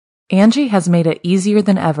Angie has made it easier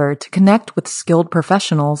than ever to connect with skilled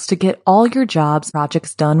professionals to get all your jobs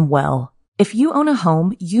projects done well. If you own a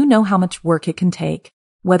home, you know how much work it can take,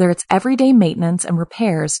 whether it's everyday maintenance and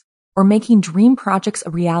repairs or making dream projects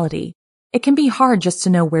a reality. It can be hard just to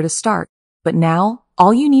know where to start, but now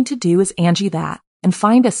all you need to do is Angie that and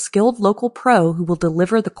find a skilled local pro who will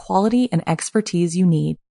deliver the quality and expertise you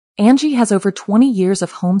need. Angie has over 20 years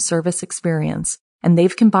of home service experience, and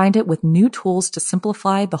they've combined it with new tools to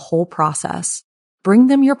simplify the whole process. Bring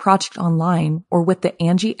them your project online or with the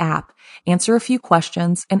Angie app, answer a few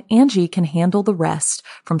questions, and Angie can handle the rest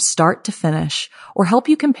from start to finish or help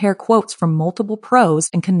you compare quotes from multiple pros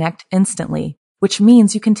and connect instantly, which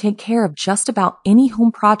means you can take care of just about any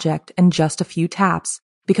home project in just a few taps.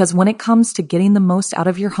 Because when it comes to getting the most out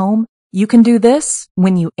of your home, you can do this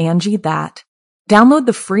when you Angie that. Download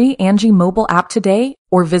the free Angie mobile app today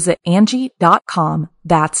or visit Angie.com.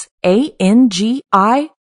 That's ANGI.com.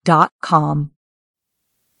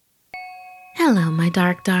 Hello, my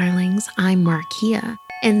dark darlings. I'm Markia,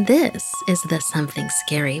 and this is the Something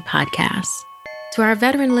Scary podcast. To our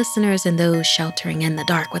veteran listeners and those sheltering in the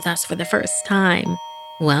dark with us for the first time,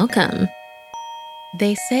 welcome.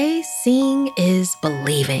 They say seeing is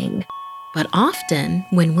believing, but often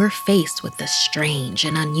when we're faced with the strange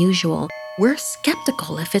and unusual, we're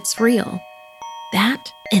skeptical if it's real.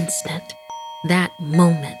 That instant, that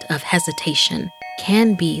moment of hesitation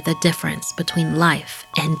can be the difference between life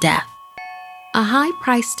and death. A high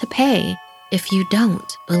price to pay if you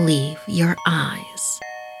don't believe your eyes.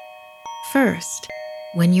 First,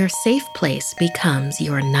 when your safe place becomes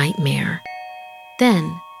your nightmare.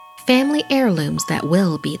 Then, family heirlooms that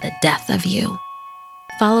will be the death of you.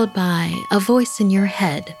 Followed by a voice in your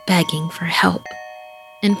head begging for help.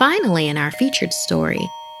 And finally, in our featured story,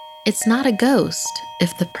 it's not a ghost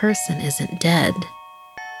if the person isn't dead.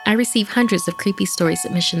 I receive hundreds of creepy story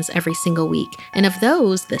submissions every single week, and of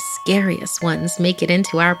those, the scariest ones make it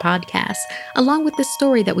into our podcast, along with the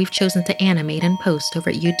story that we've chosen to animate and post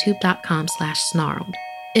over at youtube.com/snarled.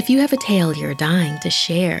 If you have a tale you're dying to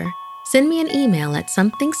share, send me an email at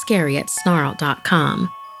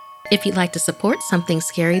somethingscary@snarled.com. If you'd like to support Something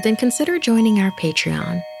Scary, then consider joining our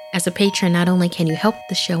Patreon. As a patron, not only can you help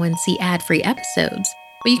the show and see ad-free episodes,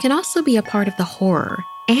 but you can also be a part of the horror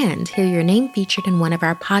and hear your name featured in one of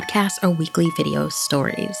our podcasts or weekly video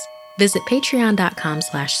stories. Visit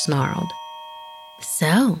patreon.com/snarled.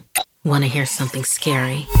 So, want to hear something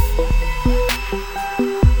scary?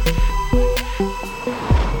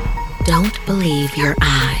 Don't believe your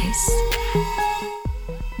eyes.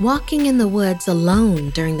 Walking in the woods alone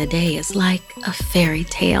during the day is like a fairy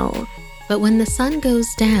tale. But when the sun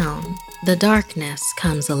goes down, the darkness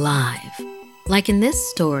comes alive. Like in this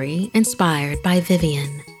story, inspired by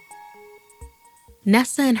Vivian.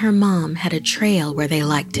 Nessa and her mom had a trail where they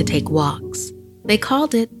liked to take walks. They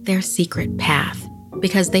called it their secret path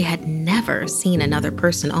because they had never seen another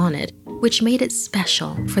person on it, which made it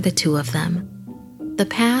special for the two of them. The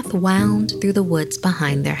path wound through the woods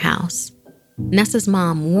behind their house. Nessa's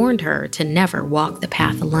mom warned her to never walk the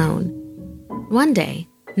path alone. One day,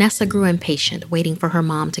 Nessa grew impatient, waiting for her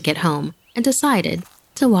mom to get home, and decided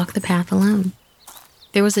to walk the path alone.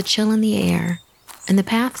 There was a chill in the air, and the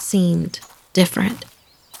path seemed different,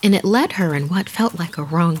 and it led her in what felt like a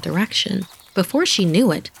wrong direction. Before she knew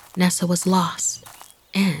it, Nessa was lost,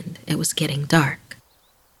 and it was getting dark.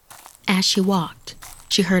 As she walked,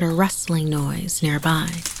 she heard a rustling noise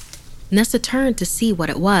nearby. Nessa turned to see what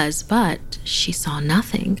it was, but she saw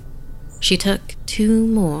nothing. She took 2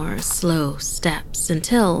 more slow steps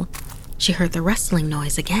until she heard the rustling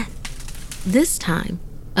noise again. This time,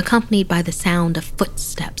 accompanied by the sound of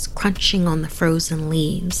footsteps crunching on the frozen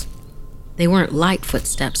leaves. They weren't light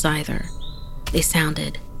footsteps either. They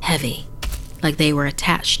sounded heavy, like they were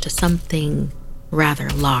attached to something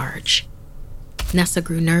rather large. Nessa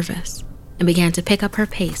grew nervous and began to pick up her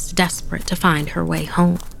pace, desperate to find her way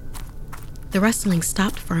home. The rustling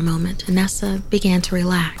stopped for a moment, and Nessa began to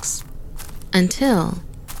relax. Until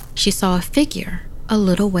she saw a figure a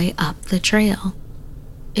little way up the trail.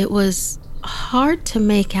 It was hard to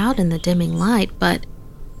make out in the dimming light, but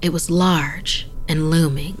it was large and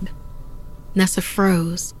looming. Nessa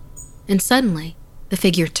froze, and suddenly the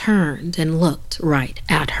figure turned and looked right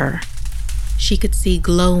at her. She could see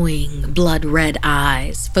glowing, blood-red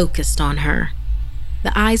eyes focused on her.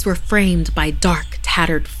 The eyes were framed by dark,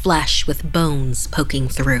 tattered flesh with bones poking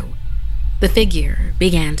through. The figure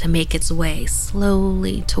began to make its way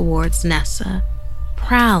slowly towards Nessa,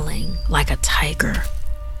 prowling like a tiger.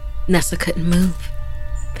 Nessa couldn't move,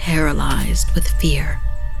 paralyzed with fear.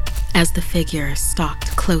 As the figure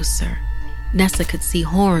stalked closer, Nessa could see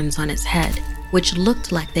horns on its head, which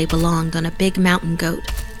looked like they belonged on a big mountain goat,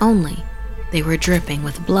 only they were dripping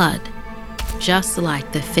with blood, just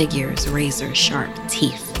like the figure's razor-sharp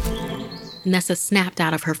teeth. Nessa snapped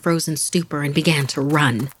out of her frozen stupor and began to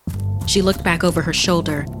run. She looked back over her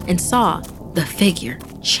shoulder and saw the figure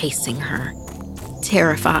chasing her.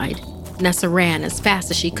 Terrified, Nessa ran as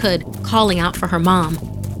fast as she could, calling out for her mom.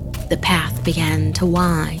 The path began to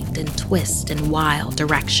wind and twist in wild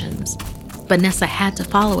directions, but Nessa had to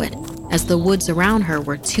follow it as the woods around her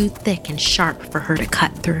were too thick and sharp for her to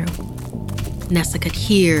cut through. Nessa could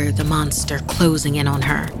hear the monster closing in on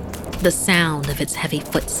her, the sound of its heavy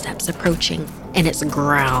footsteps approaching and its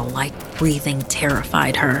growl-like breathing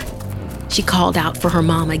terrified her. She called out for her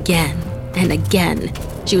mom again and again.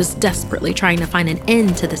 She was desperately trying to find an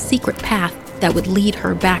end to the secret path that would lead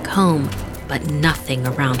her back home, but nothing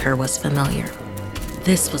around her was familiar.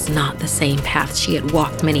 This was not the same path she had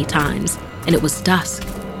walked many times, and it was dusk,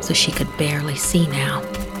 so she could barely see now.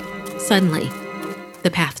 Suddenly,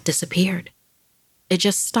 the path disappeared. It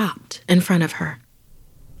just stopped in front of her.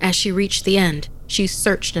 As she reached the end, she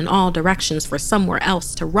searched in all directions for somewhere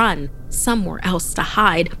else to run, somewhere else to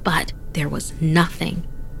hide, but there was nothing.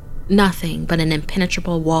 Nothing but an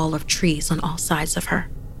impenetrable wall of trees on all sides of her.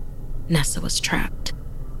 Nessa was trapped.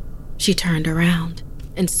 She turned around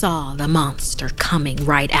and saw the monster coming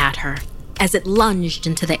right at her. As it lunged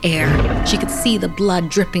into the air, she could see the blood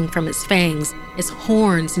dripping from its fangs, its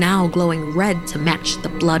horns now glowing red to match the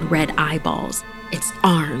blood-red eyeballs, its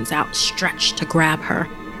arms outstretched to grab her.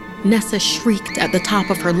 Nessa shrieked at the top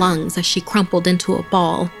of her lungs as she crumpled into a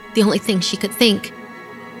ball, the only thing she could think,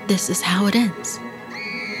 this is how it ends.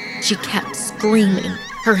 She kept screaming,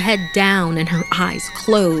 her head down and her eyes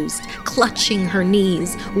closed, clutching her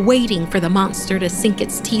knees, waiting for the monster to sink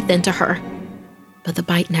its teeth into her. But the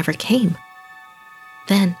bite never came.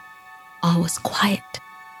 Then, all was quiet.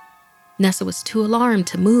 Nessa was too alarmed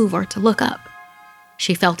to move or to look up.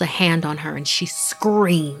 She felt a hand on her and she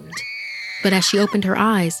screamed. But as she opened her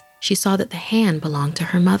eyes, she saw that the hand belonged to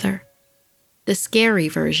her mother. The scary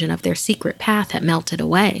version of their secret path had melted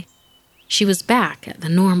away. She was back at the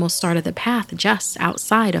normal start of the path just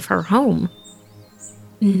outside of her home.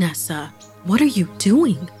 Nessa, what are you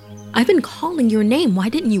doing? I've been calling your name. Why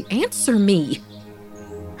didn't you answer me?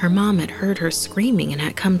 Her mom had heard her screaming and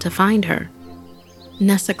had come to find her.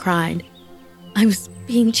 Nessa cried, I was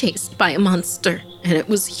being chased by a monster, and it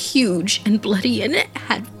was huge and bloody, and it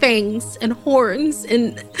had fangs and horns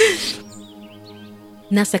and...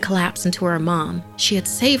 Nessa collapsed into her mom. She had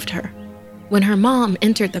saved her. When her mom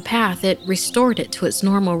entered the path, it restored it to its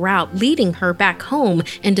normal route, leading her back home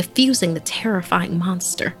and defusing the terrifying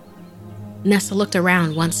monster. Nessa looked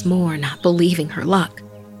around once more, not believing her luck.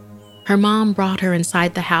 Her mom brought her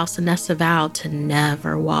inside the house, and Nessa vowed to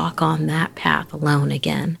never walk on that path alone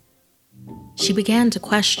again. She began to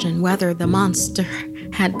question whether the monster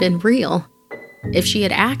had been real, if she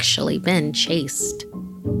had actually been chased.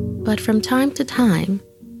 But from time to time,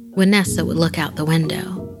 when Nessa would look out the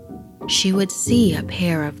window, she would see a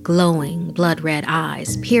pair of glowing, blood-red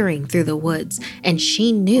eyes peering through the woods, and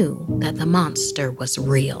she knew that the monster was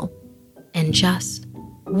real and just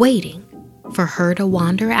waiting for her to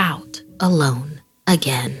wander out alone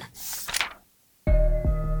again.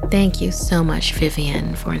 Thank you so much,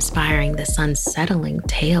 Vivian, for inspiring this unsettling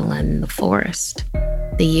tale in the forest.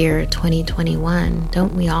 The year 2021,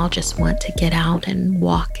 don't we all just want to get out and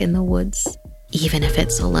walk in the woods, even if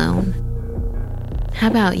it's alone? How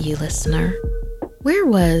about you, listener? Where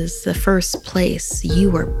was the first place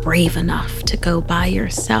you were brave enough to go by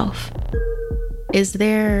yourself? Is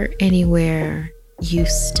there anywhere you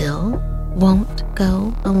still won't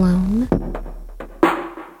go alone?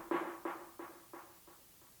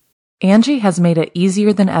 Angie has made it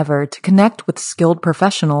easier than ever to connect with skilled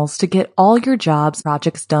professionals to get all your jobs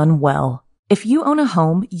projects done well. If you own a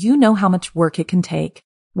home, you know how much work it can take,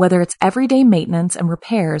 whether it's everyday maintenance and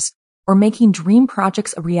repairs or making dream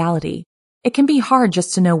projects a reality. It can be hard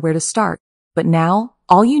just to know where to start, but now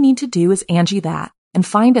all you need to do is Angie that and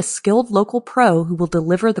find a skilled local pro who will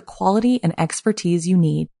deliver the quality and expertise you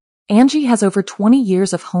need. Angie has over 20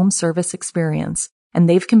 years of home service experience, and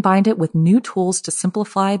they've combined it with new tools to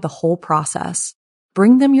simplify the whole process.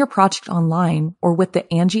 Bring them your project online or with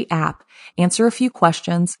the Angie app, answer a few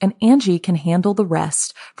questions, and Angie can handle the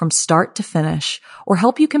rest from start to finish or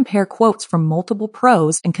help you compare quotes from multiple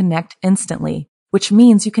pros and connect instantly, which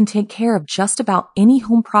means you can take care of just about any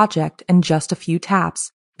home project in just a few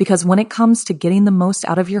taps. Because when it comes to getting the most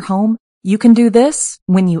out of your home, you can do this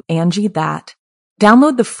when you Angie that.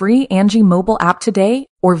 Download the free Angie mobile app today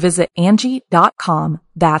or visit Angie.com.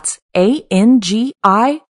 That's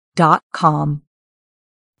ANGI.com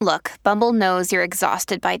Look, Bumble knows you're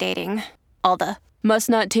exhausted by dating. All the, must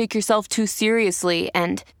not take yourself too seriously,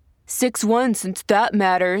 and 6'1" since that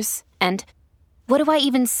matters, and what do I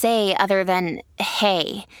even say other than,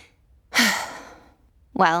 hey?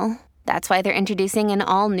 Well, that's why they're introducing an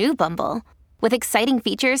all-new Bumble, with exciting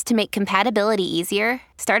features to make compatibility easier,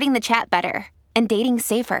 starting the chat better, and dating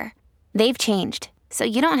safer. They've changed, so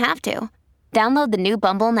you don't have to. Download the new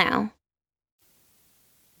Bumble now.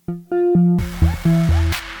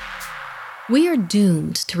 We are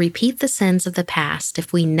doomed to repeat the sins of the past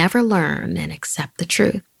if we never learn and accept the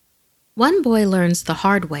truth. One boy learns the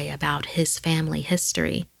hard way about his family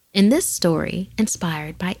history in this story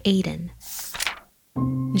inspired by Aiden.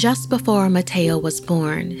 Just before Mateo was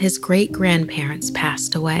born, his great-grandparents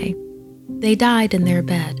passed away. They died in their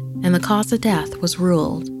bed, and the cause of death was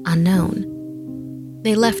ruled unknown.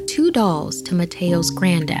 They left 2 dolls to Mateo's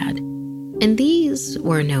granddad, and these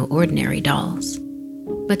were no ordinary dolls.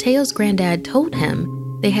 Mateo's granddad told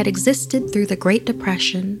him they had existed through the Great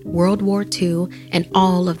Depression, World War II, and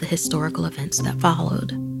all of the historical events that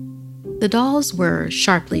followed. The dolls were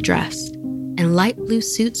sharply dressed, in light blue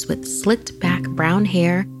suits with slicked-back brown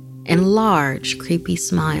hair and large, creepy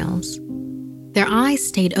smiles. Their eyes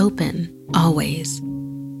stayed open, always,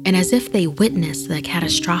 and as if they witnessed the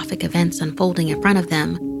catastrophic events unfolding in front of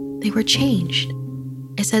them, they were changed.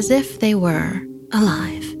 It's as if they were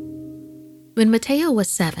alive. When Mateo was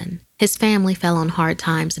 7, his family fell on hard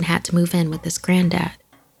times and had to move in with his granddad.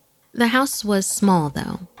 The house was small,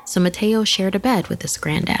 though, so Mateo shared a bed with his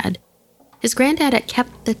granddad. His granddad had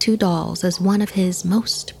kept the 2 dolls as one of his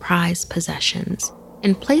most prized possessions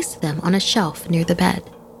and placed them on a shelf near the bed.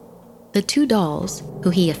 The 2 dolls, who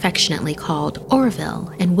he affectionately called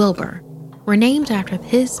Orville and Wilbur, were named after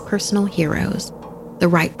his personal heroes, the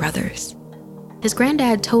Wright brothers. His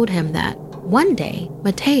granddad told him that one day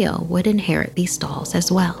Mateo would inherit these dolls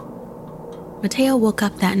as well. Mateo woke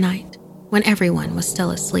up that night when everyone was still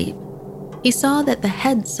asleep. He saw that the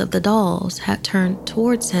heads of the dolls had turned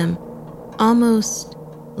towards him, almost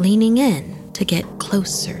leaning in to get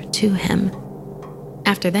closer to him.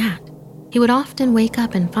 After that, he would often wake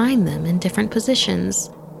up and find them in different positions,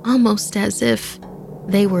 almost as if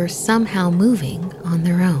they were somehow moving on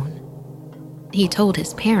their own. He told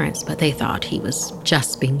his parents, but they thought he was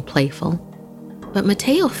just being playful. But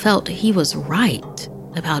Mateo felt he was right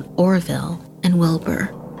about Orville and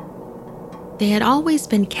Wilbur. They had always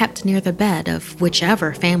been kept near the bed of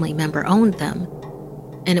whichever family member owned them,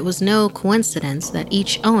 and it was no coincidence that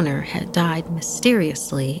each owner had died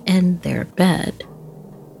mysteriously in their bed.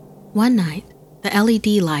 One night, the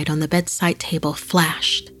LED light on the bedside table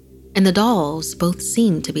flashed, and the dolls both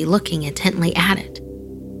seemed to be looking intently at it.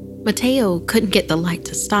 Mateo couldn't get the light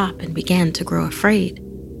to stop and began to grow afraid.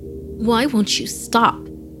 "Why won't you stop?"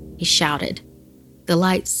 he shouted. The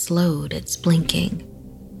light slowed its blinking.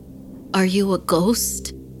 "Are you a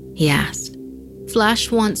ghost?" he asked.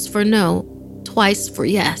 "Flash once for no, twice for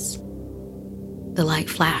yes." The light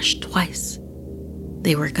flashed twice.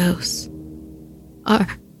 They were ghosts.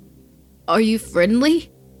 Are you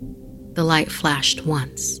friendly?" The light flashed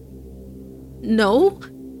once. "No?"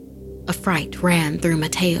 A fright ran through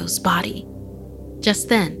Mateo's body. Just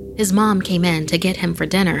then, his mom came in to get him for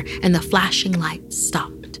dinner, and the flashing light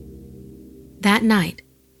stopped. That night,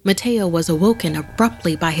 Mateo was awoken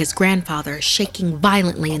abruptly by his grandfather shaking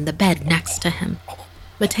violently in the bed next to him.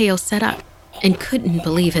 Mateo sat up and couldn't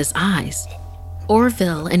believe his eyes.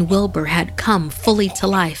 Orville and Wilbur had come fully to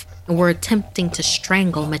life and were attempting to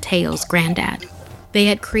strangle Mateo's granddad. They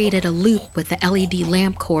had created a loop with the LED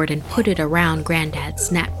lamp cord and put it around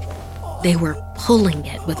Granddad's neck. They were pulling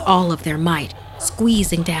it with all of their might,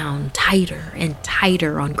 squeezing down tighter and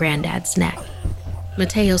tighter on Granddad's neck.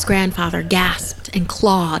 Mateo's grandfather gasped and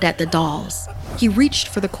clawed at the dolls. He reached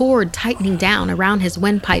for the cord, tightening down around his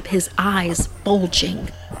windpipe, his eyes bulging.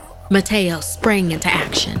 Mateo sprang into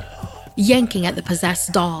action, yanking at the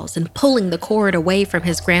possessed dolls and pulling the cord away from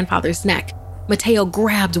his grandfather's neck. Mateo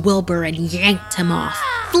grabbed Wilbur and yanked him off,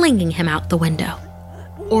 flinging him out the window.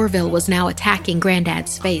 Orville was now attacking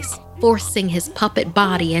Granddad's face, forcing his puppet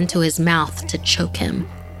body into his mouth to choke him.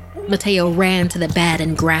 Mateo ran to the bed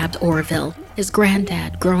and grabbed Orville, his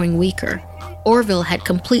granddad growing weaker. Orville had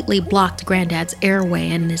completely blocked Granddad's airway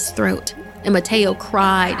in his throat, and Mateo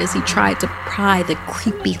cried as he tried to pry the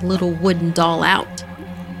creepy little wooden doll out.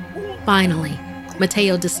 Finally,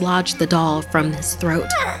 Mateo dislodged the doll from his throat.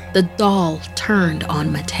 The doll turned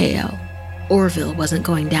on Mateo. Orville wasn't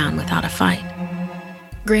going down without a fight.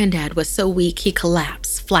 Granddad was so weak he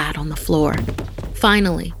collapsed flat on the floor.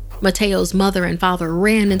 Finally, Mateo's mother and father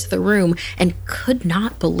ran into the room and could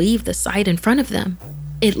not believe the sight in front of them.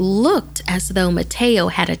 It looked as though Mateo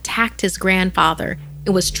had attacked his grandfather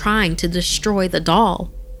and was trying to destroy the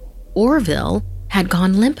doll. Orville had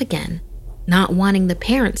gone limp again, not wanting the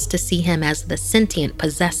parents to see him as the sentient,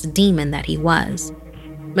 possessed demon that he was.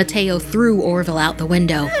 Mateo threw Orville out the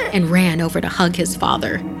window and ran over to hug his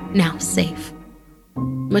father, now safe.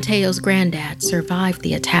 Mateo's granddad survived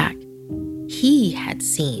the attack. He had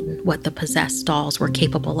seen what the possessed dolls were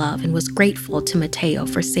capable of and was grateful to Mateo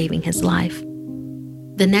for saving his life.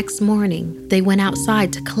 The next morning, they went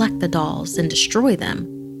outside to collect the dolls and destroy them,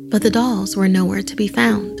 but the dolls were nowhere to be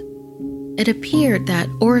found. It appeared that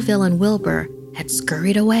Orville and Wilbur had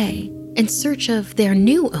scurried away in search of their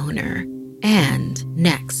new owner and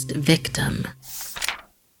next victim.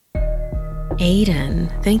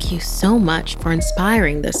 Aiden, thank you so much for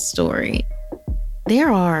inspiring this story.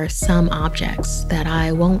 There are some objects that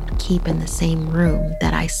I won't keep in the same room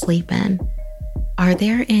that I sleep in. Are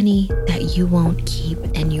there any that you won't keep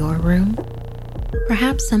in your room?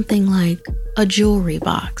 Perhaps something like a jewelry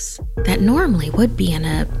box that normally would be in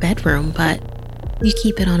a bedroom, but you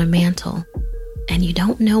keep it on a mantle, and you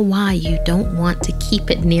don't know why you don't want to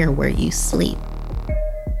keep it near where you sleep.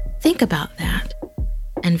 Think about that.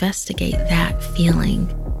 Investigate that feeling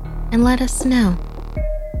and let us know.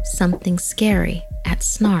 Something scary at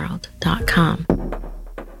snarled.com.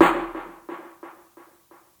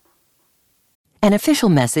 An official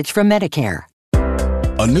message from Medicare.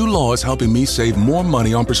 A new law is helping me save more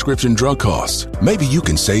money on prescription drug costs. Maybe you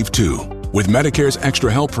can save too. With Medicare's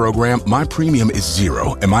Extra Help program, my premium is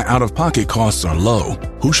zero and my out-of-pocket costs are low.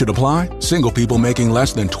 Who should apply? Single people making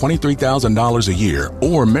less than $23,000 a year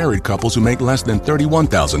or married couples who make less than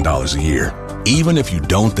 $31,000 a year. Even if you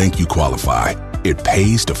don't think you qualify, it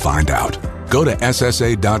pays to find out. Go to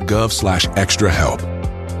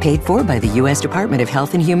ssa.gov/extrahelp. Paid for by the U.S. Department of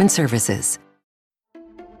Health and Human Services.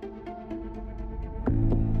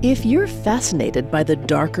 If you're fascinated by the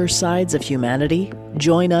darker sides of humanity,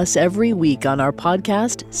 join us every week on our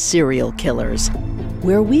podcast, Serial Killers,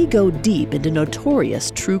 where we go deep into notorious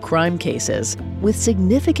true crime cases. With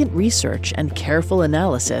significant research and careful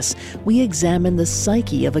analysis, we examine the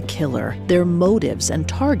psyche of a killer, their motives and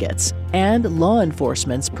targets, and law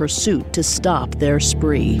enforcement's pursuit to stop their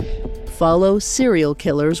spree. Follow Serial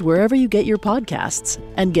Killers wherever you get your podcasts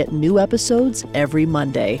and get new episodes every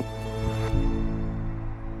Monday.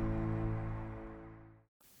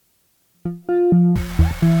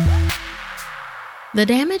 The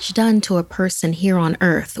damage done to a person here on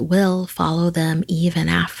Earth will follow them even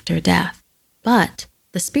after death. But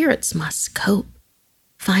the spirits must cope.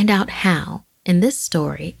 Find out how in this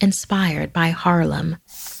story inspired by Harlem.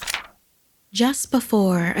 Just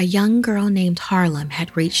before a young girl named Harlem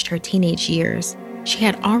had reached her teenage years, she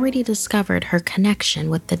had already discovered her connection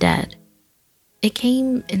with the dead. It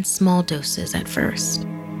came in small doses at first,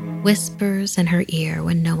 whispers in her ear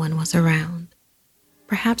when no one was around.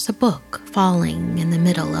 Perhaps a book falling in the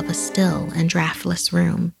middle of a still and draftless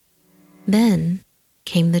room. Then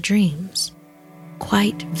came the dreams.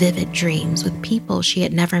 Quite vivid dreams with people she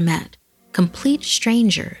had never met, complete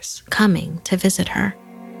strangers coming to visit her.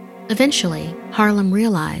 Eventually, Harlem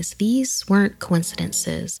realized these weren't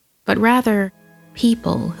coincidences, but rather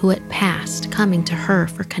people who had passed coming to her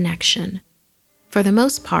for connection. For the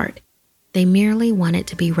most part, they merely wanted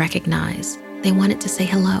to be recognized. They wanted to say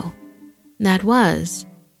hello. That was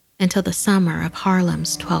until the summer of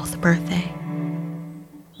Harlem's 12th birthday.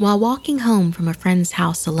 While walking home from a friend's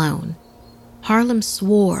house alone, Harlem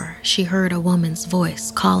swore she heard a woman's voice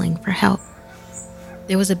calling for help.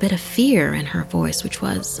 There was a bit of fear in her voice, which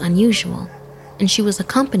was unusual, and she was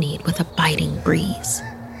accompanied with a biting breeze.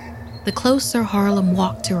 The closer Harlem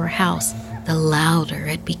walked to her house, the louder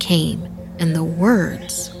it became, and the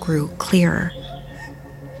words grew clearer.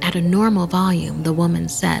 At a normal volume, the woman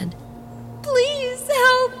said, "Please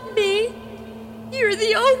help me. You're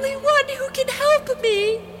the only one who can help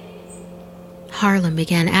me." Harlem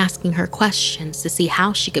began asking her questions to see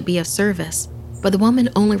how she could be of service, but the woman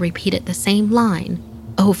only repeated the same line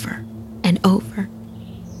over and over.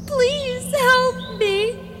 "Please help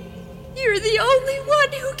me. You're the only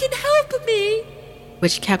one who can help me."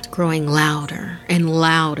 Which kept growing louder and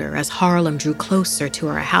louder as Harlem drew closer to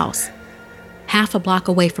her house. Half a block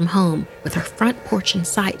away from home, with her front porch in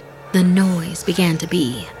sight, the noise began to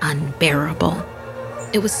be unbearable.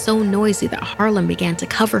 It was so noisy that Harlem began to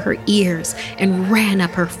cover her ears and ran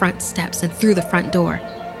up her front steps and through the front door.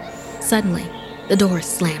 Suddenly, the door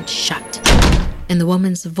slammed shut, and the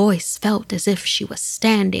woman's voice felt as if she was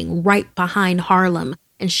standing right behind Harlem,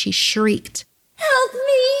 and she shrieked, "Help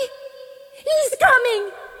me! He's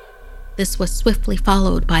coming!" This was swiftly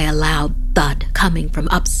followed by a loud thud coming from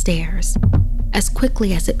upstairs. As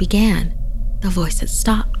quickly as it began, the voice had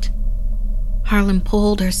stopped. Harlem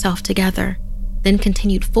pulled herself together, then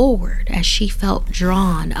continued forward as she felt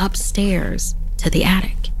drawn upstairs to the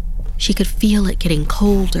attic. She could feel it getting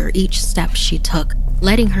colder each step she took,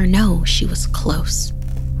 letting her know she was close.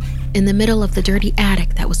 In the middle of the dirty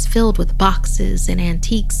attic that was filled with boxes and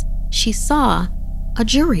antiques, she saw a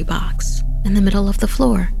jewelry box in the middle of the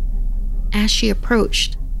floor. As she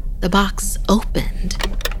approached, the box opened,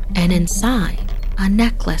 and inside, a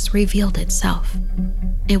necklace revealed itself.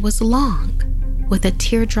 It was long, with a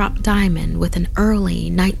teardrop diamond with an early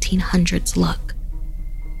 1900s look.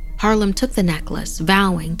 Harlem took the necklace,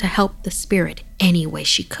 vowing to help the spirit any way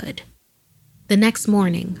she could. The next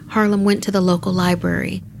morning, Harlem went to the local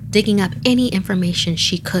library, digging up any information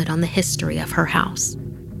she could on the history of her house.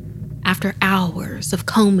 After hours of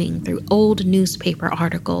combing through old newspaper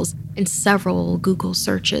articles and several Google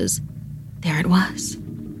searches, there it was.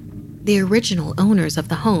 The original owners of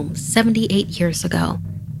the home 78 years ago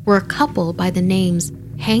were a couple by the names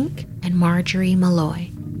Hank and Marjorie Malloy.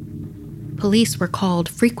 Police were called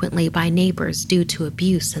frequently by neighbors due to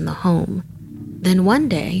abuse in the home. Then one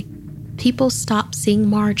day, people stopped seeing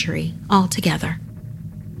Marjorie altogether.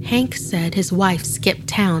 Hank said his wife skipped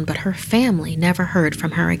town, but her family never heard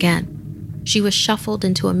from her again. She was shuffled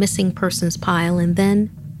into a missing persons pile and then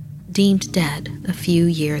deemed dead a few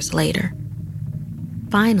years later.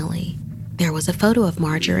 Finally, there was a photo of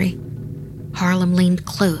Marjorie. Harlem leaned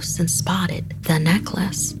close and spotted the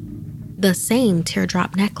necklace. The same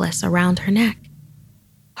teardrop necklace around her neck.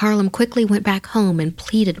 Harlem quickly went back home and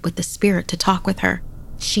pleaded with the spirit to talk with her.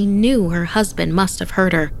 She knew her husband must have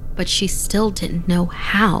heard her, but she still didn't know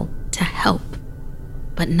how to help.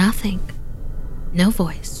 But nothing. No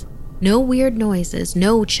voice. No weird noises.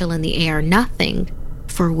 No chill in the air. Nothing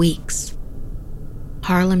for weeks.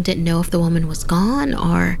 Harlem didn't know if the woman was gone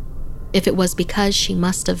or if it was because she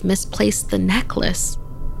must have misplaced the necklace.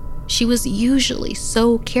 She was usually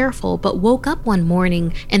so careful, but woke up one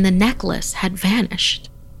morning and the necklace had vanished.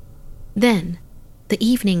 Then, the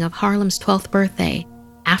evening of Harlem's 12th birthday,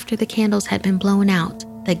 after the candles had been blown out,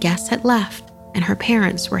 the guests had left, and her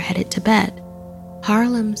parents were headed to bed.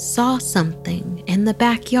 Harlem saw something in the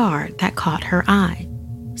backyard that caught her eye,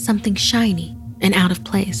 something shiny and out of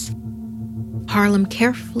place. Harlem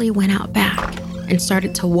carefully went out back and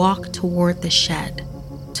started to walk toward the shed,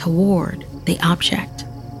 toward the object.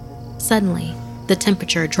 Suddenly, the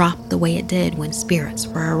temperature dropped the way it did when spirits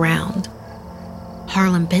were around.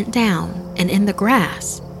 Harlem bent down, and in the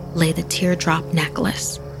grass lay the teardrop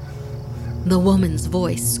necklace. The woman's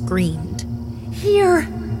voice screamed, Here!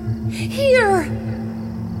 Here!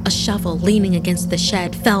 A shovel leaning against the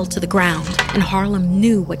shed fell to the ground, and Harlem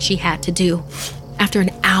knew what she had to do. After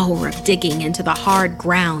an hour of digging into the hard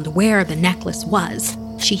ground where the necklace was,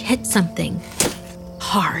 she hit something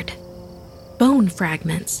hard. Bone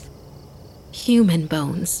fragments. Human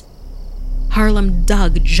bones. Harlem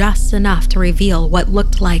dug just enough to reveal what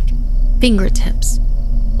looked like fingertips.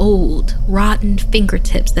 Old, rotten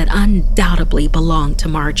fingertips that undoubtedly belonged to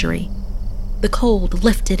Marjorie. The cold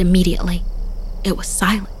lifted immediately. It was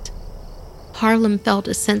silent. Harlem felt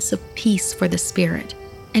a sense of peace for the spirit,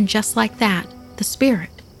 and just like that, the spirit,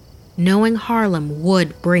 knowing Harlem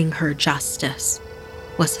would bring her justice,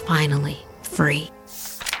 was finally free.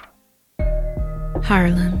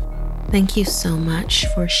 Harlem, thank you so much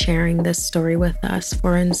for sharing this story with us,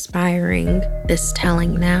 for inspiring this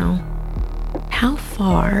telling now. How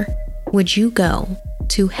far would you go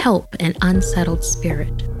to help an unsettled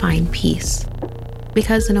spirit find peace?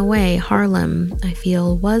 Because in a way, Harlem, I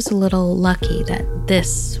feel, was a little lucky that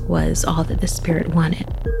this was all that the spirit wanted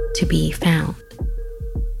to be found.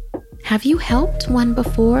 Have you helped one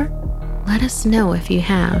before? Let us know if you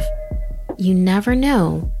have. You never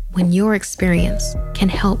know when your experience can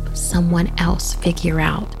help someone else figure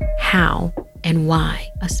out how and why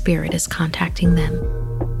a spirit is contacting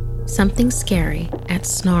them. Something Scary at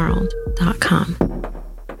snarled.com.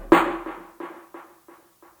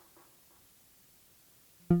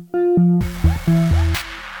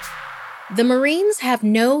 The Marines have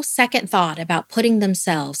no second thought about putting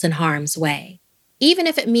themselves in harm's way, even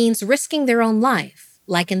if it means risking their own life,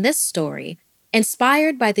 like in this story,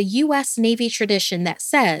 inspired by the U.S. Navy tradition that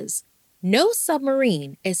says, no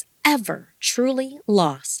submarine is ever truly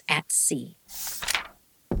lost at sea.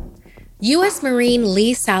 U.S. Marine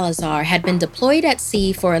Lee Salazar had been deployed at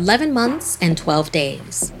sea for 11 months and 12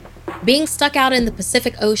 days. Being stuck out in the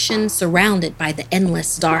Pacific Ocean, surrounded by the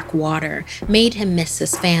endless dark water, made him miss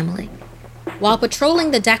his family. While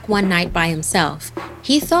patrolling the deck one night by himself,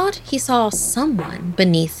 he thought he saw someone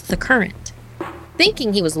beneath the current.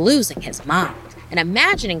 Thinking he was losing his mind, and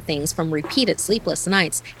imagining things from repeated sleepless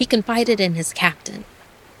nights, he confided in his captain.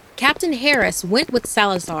 Captain Harris went with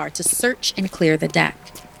Salazar to search and clear the deck.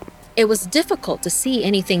 It was difficult to see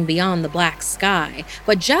anything beyond the black sky,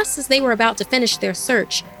 but just as they were about to finish their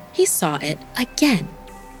search, he saw it again.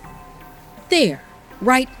 "There,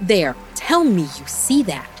 right there. Tell me you see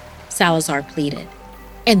that," Salazar pleaded.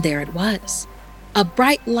 And there it was. A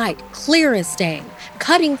bright light, clear as day,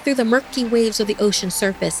 cutting through the murky waves of the ocean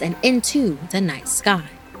surface and into the night sky.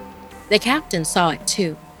 The captain saw it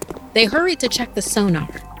too. They hurried to check the sonar,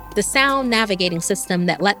 the sound navigating system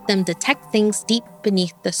that let them detect things deep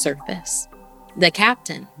beneath the surface. The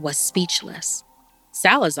captain was speechless.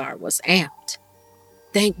 Salazar was amped.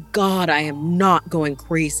 "Thank God I am not going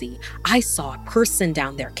crazy. I saw a person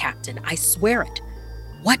down there, Captain. I swear it.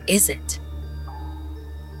 What is it?"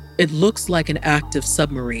 "It looks like an active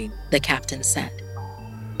submarine," the captain said.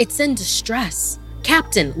 "It's in distress.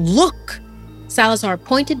 Captain, look!" Salazar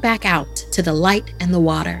pointed back out to the light and the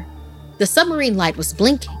water. The submarine light was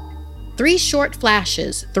blinking. 3 short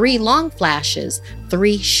flashes, 3 long flashes,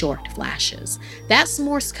 3 short flashes. That's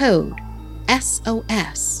Morse code.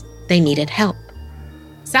 SOS. They needed help.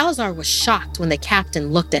 Salazar was shocked when the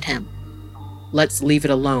captain looked at him. "Let's leave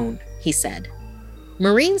it alone," he said.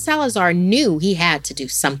 Marine Salazar knew he had to do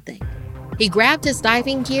something. He grabbed his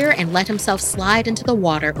diving gear and let himself slide into the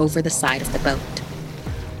water over the side of the boat.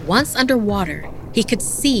 Once underwater, he could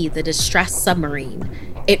see the distressed submarine.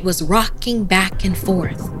 It was rocking back and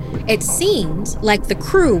forth. It seemed like the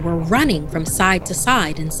crew were running from side to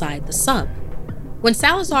side inside the sub. When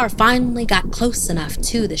Salazar finally got close enough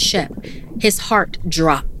to the ship, his heart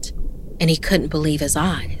dropped, and he couldn't believe his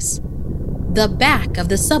eyes. The back of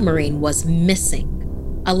the submarine was missing,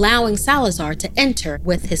 allowing Salazar to enter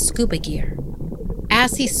with his scuba gear.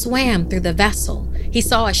 As he swam through the vessel, he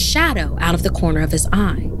saw a shadow out of the corner of his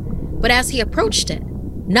eye. But as he approached it,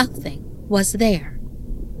 nothing was there.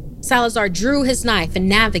 Salazar drew his knife and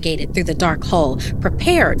navigated through the dark hull,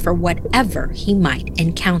 prepared for whatever he might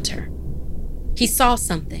encounter. He saw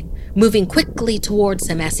something moving quickly towards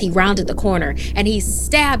him as he rounded the corner, and he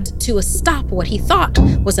stabbed to stop what he thought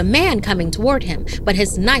was a man coming toward him, but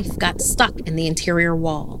his knife got stuck in the interior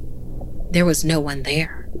wall. There was no one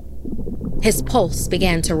there. His pulse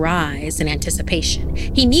began to rise in anticipation.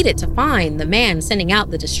 He needed to find the man sending out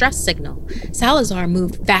the distress signal. Salazar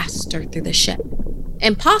moved faster through the ship.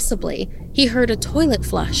 Impossibly, he heard a toilet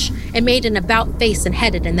flush and made an about face and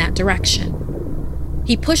headed in that direction.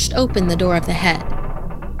 He pushed open the door of the head.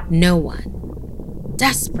 No one.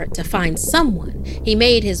 Desperate to find someone, he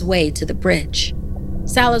made his way to the bridge.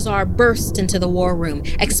 Salazar burst into the war room,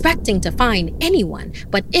 expecting to find anyone,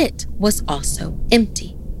 but it was also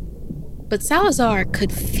empty. But Salazar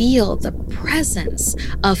could feel the presence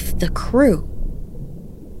of the crew.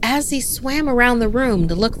 As he swam around the room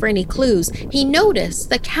to look for any clues, he noticed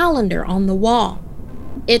the calendar on the wall.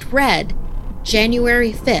 It read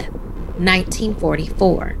January 5th,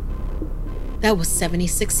 1944. That was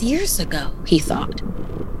 76 years ago, he thought.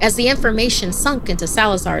 As the information sunk into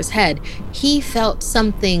Salazar's head, he felt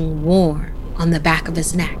something warm on the back of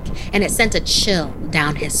his neck, and it sent a chill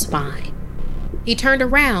down his spine. He turned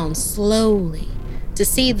around slowly to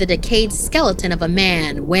see the decayed skeleton of a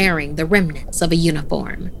man wearing the remnants of a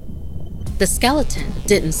uniform. The skeleton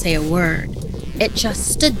didn't say a word. It just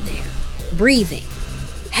stood there, breathing,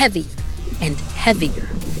 heavier and heavier.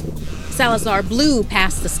 Salazar blew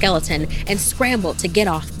past the skeleton and scrambled to get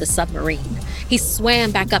off the submarine. He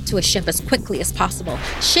swam back up to his ship as quickly as possible.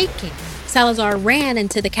 Shaking, Salazar ran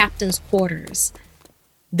into the captain's quarters.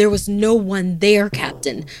 There was no one there,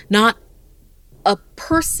 Captain. Not a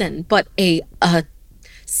person, but a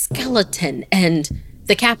skeleton. And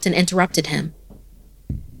the captain interrupted him.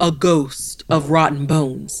 A ghost of rotten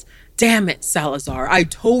bones. Damn it, Salazar. I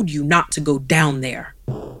told you not to go down there.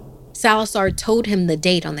 Salazar told him the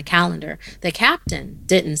date on the calendar. The captain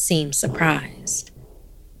didn't seem surprised.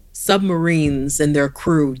 Submarines and their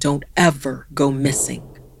crew don't ever go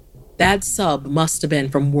missing. That sub must have been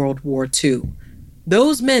from World War II.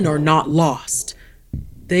 Those men are not lost.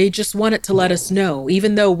 They just wanted to let us know,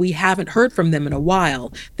 even though we haven't heard from them in a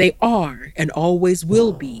while, they are and always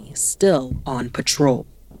will be still on patrol.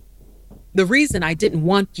 The reason I didn't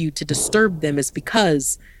want you to disturb them is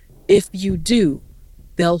because if you do,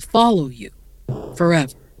 they'll follow you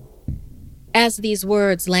forever. As these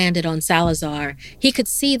words landed on Salazar, he could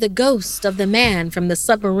see the ghost of the man from the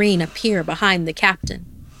submarine appear behind the captain.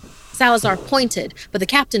 Salazar pointed, but the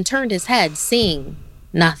captain turned his head, seeing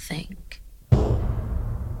nothing.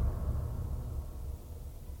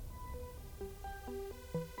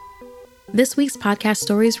 This week's podcast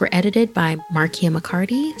stories were edited by Markia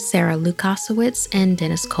McCarty, Sarah Lukasiewicz, and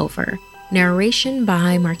Dennis Culver. Narration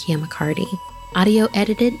by Markia McCarty. Audio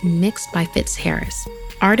edited and mixed by Fitz Harris.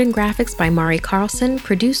 Art and graphics by Mari Carlson,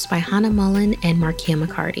 produced by Hannah Mullen and Markia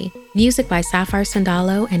McCarty. Music by Sapphire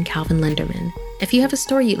Sandalo and Calvin Linderman. If you have a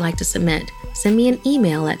story you'd like to submit, send me an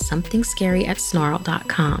email at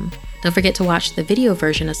somethingscary@snarled.com. Don't forget to watch the video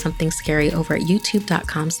version of Something Scary over at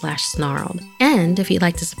youtube.com/snarled. And if you'd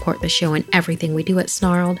like to support the show and everything we do at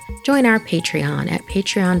Snarled, join our Patreon at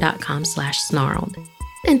patreon.com/snarled.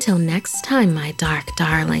 Until next time, my dark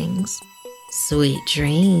darlings, sweet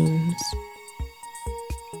dreams.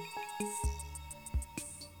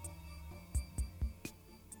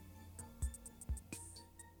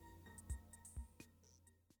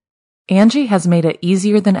 Angie has made it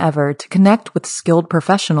easier than ever to connect with skilled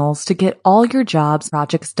professionals to get all your jobs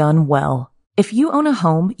projects done well. If you own a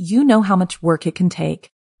home, you know how much work it can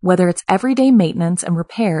take, whether it's everyday maintenance and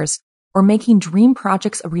repairs or making dream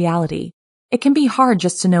projects a reality. It can be hard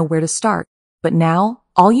just to know where to start, but now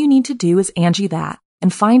all you need to do is Angie that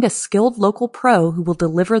and find a skilled local pro who will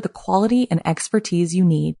deliver the quality and expertise you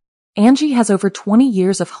need. Angie has over 20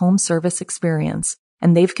 years of home service experience,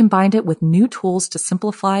 and they've combined it with new tools to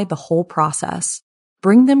simplify the whole process.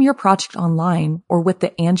 Bring them your project online or with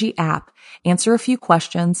the Angie app, answer a few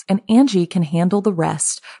questions, and Angie can handle the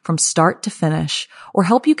rest from start to finish, or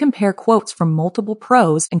help you compare quotes from multiple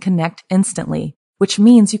pros and connect instantly, which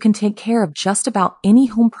means you can take care of just about any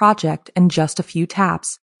home project in just a few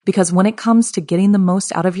taps. Because when it comes to getting the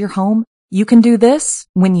most out of your home, you can do this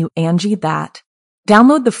when you Angie that.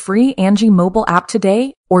 Download the free Angie mobile app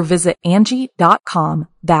today or visit Angie.com.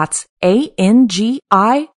 That's ANGI.com.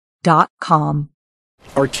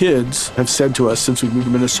 Our kids have said to us since we moved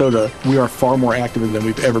to Minnesota, we are far more active than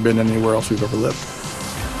we've ever been anywhere else we've ever lived.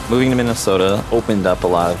 Moving to Minnesota opened up a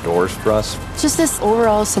lot of doors for us. Just this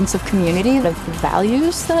overall sense of community and of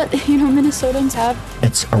values that, Minnesotans have.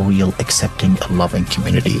 It's a real accepting, loving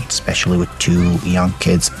community, especially with 2 young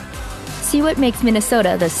kids. See what makes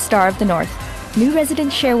Minnesota the star of the North. New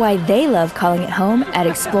residents share why they love calling it home at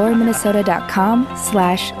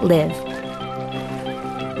exploreminnesota.com/live.